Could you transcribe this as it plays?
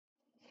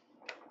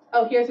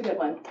Oh, here's a good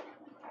one,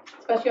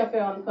 especially if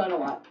they're on the phone a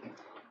lot.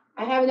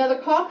 I have another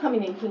call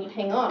coming in. Can you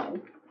hang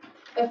on?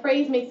 The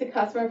phrase makes the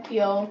customer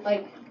feel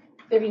like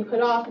they're being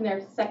put off and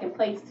they're second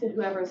place to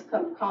whoever's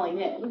calling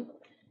in.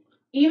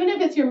 Even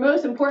if it's your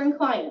most important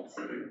client,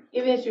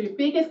 even if it's your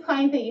biggest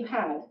client that you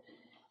have,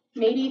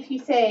 maybe if you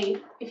say,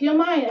 if you don't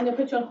mind, I'm going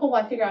to put you on hold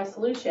while I figure out a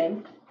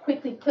solution,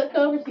 quickly click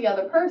over to the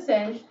other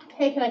person,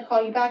 hey, can I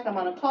call you back? I'm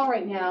on a call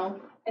right now,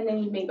 and then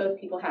you've made both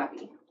people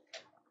happy.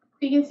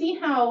 So you can see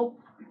how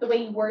the way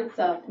you word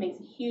stuff makes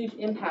a huge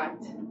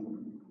impact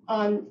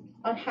on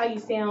how you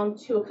sound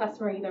to a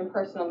customer, either in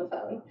person or on the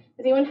phone.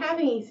 Does anyone have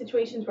any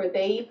situations where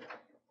they've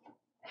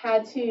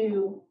had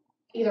to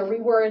either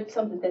reword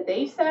something that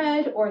they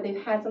said, or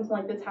they've had something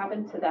like this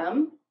happen to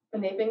them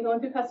when they've been going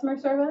through customer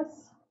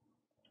service?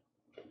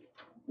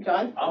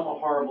 John? I'm a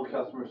horrible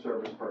customer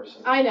service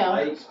person. I know.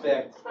 I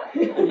expect,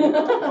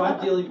 if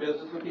I'm dealing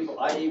business with people,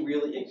 I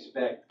really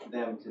expect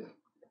them to,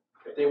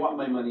 if they want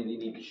my money, they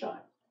need to shine,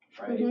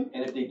 right? Mm-hmm.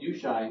 And if they do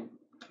shine,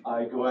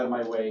 I go out of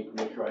my way to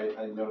make sure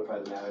I notify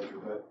the manager.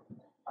 But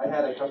I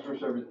had a customer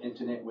service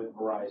incident with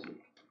Verizon.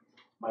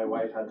 My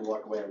wife had to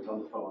walk away. I was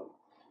on the phone.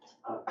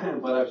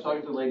 But I was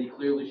talking to the lady.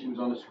 Clearly, she was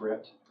on a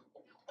script.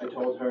 I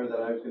told her that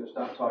I was going to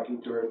stop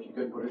talking to her if she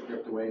couldn't put her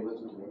script away and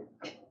listen to me.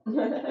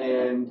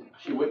 And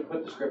she wouldn't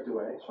put the script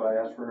away, so I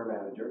asked for her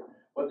manager.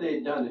 What they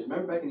had done is,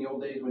 remember back in the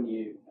old days when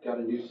you got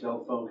a new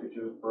cell phone because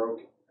it was broke,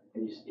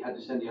 and you had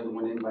to send the other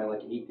one in by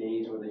like 8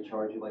 days, or they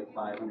charge you like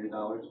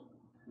 $500?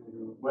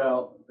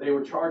 Well, they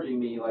were charging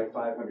me like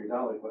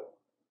 $500, but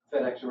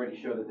FedEx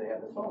already showed that they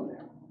had the phone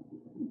there.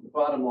 The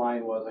bottom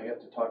line was I got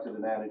to talk to the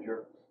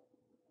manager.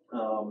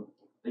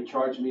 They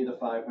charged me the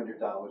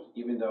 $500,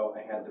 even though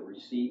I had the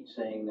receipt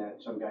saying that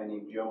some guy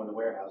named Joe in the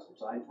warehouse had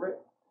signed for it.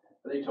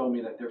 But they told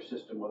me that their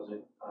system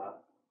wasn't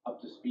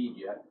up to speed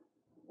yet.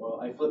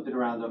 Well, I flipped it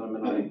around on them,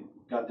 and I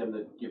got them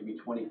to give me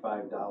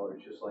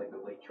 $25, just like the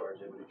late charge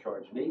they would have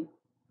charged me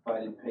if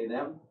I didn't pay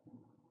them.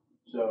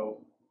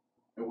 So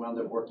it wound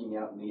up working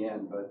out in the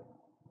end. But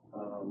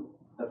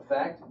the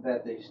fact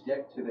that they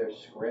stick to their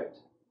script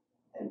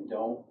and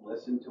don't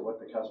listen to what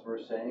the customer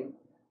is saying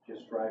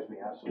just drives me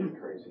absolutely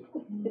crazy.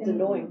 It's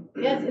annoying.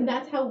 Yes, and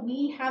that's how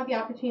we have the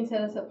opportunity to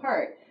set us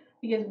apart,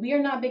 because we are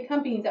not big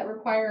companies that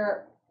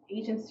require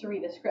agents to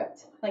read a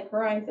script like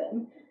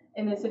Verizon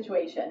in this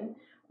situation.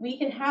 We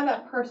can have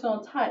that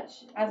personal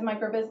touch as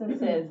micro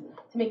businesses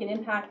to make an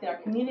impact in our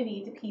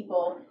community to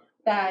people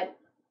that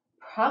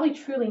probably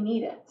truly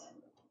need it.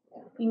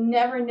 We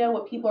never know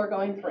what people are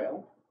going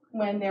through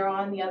when they're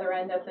on the other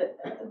end of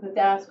the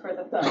desk or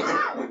the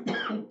phone.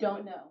 We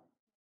don't know.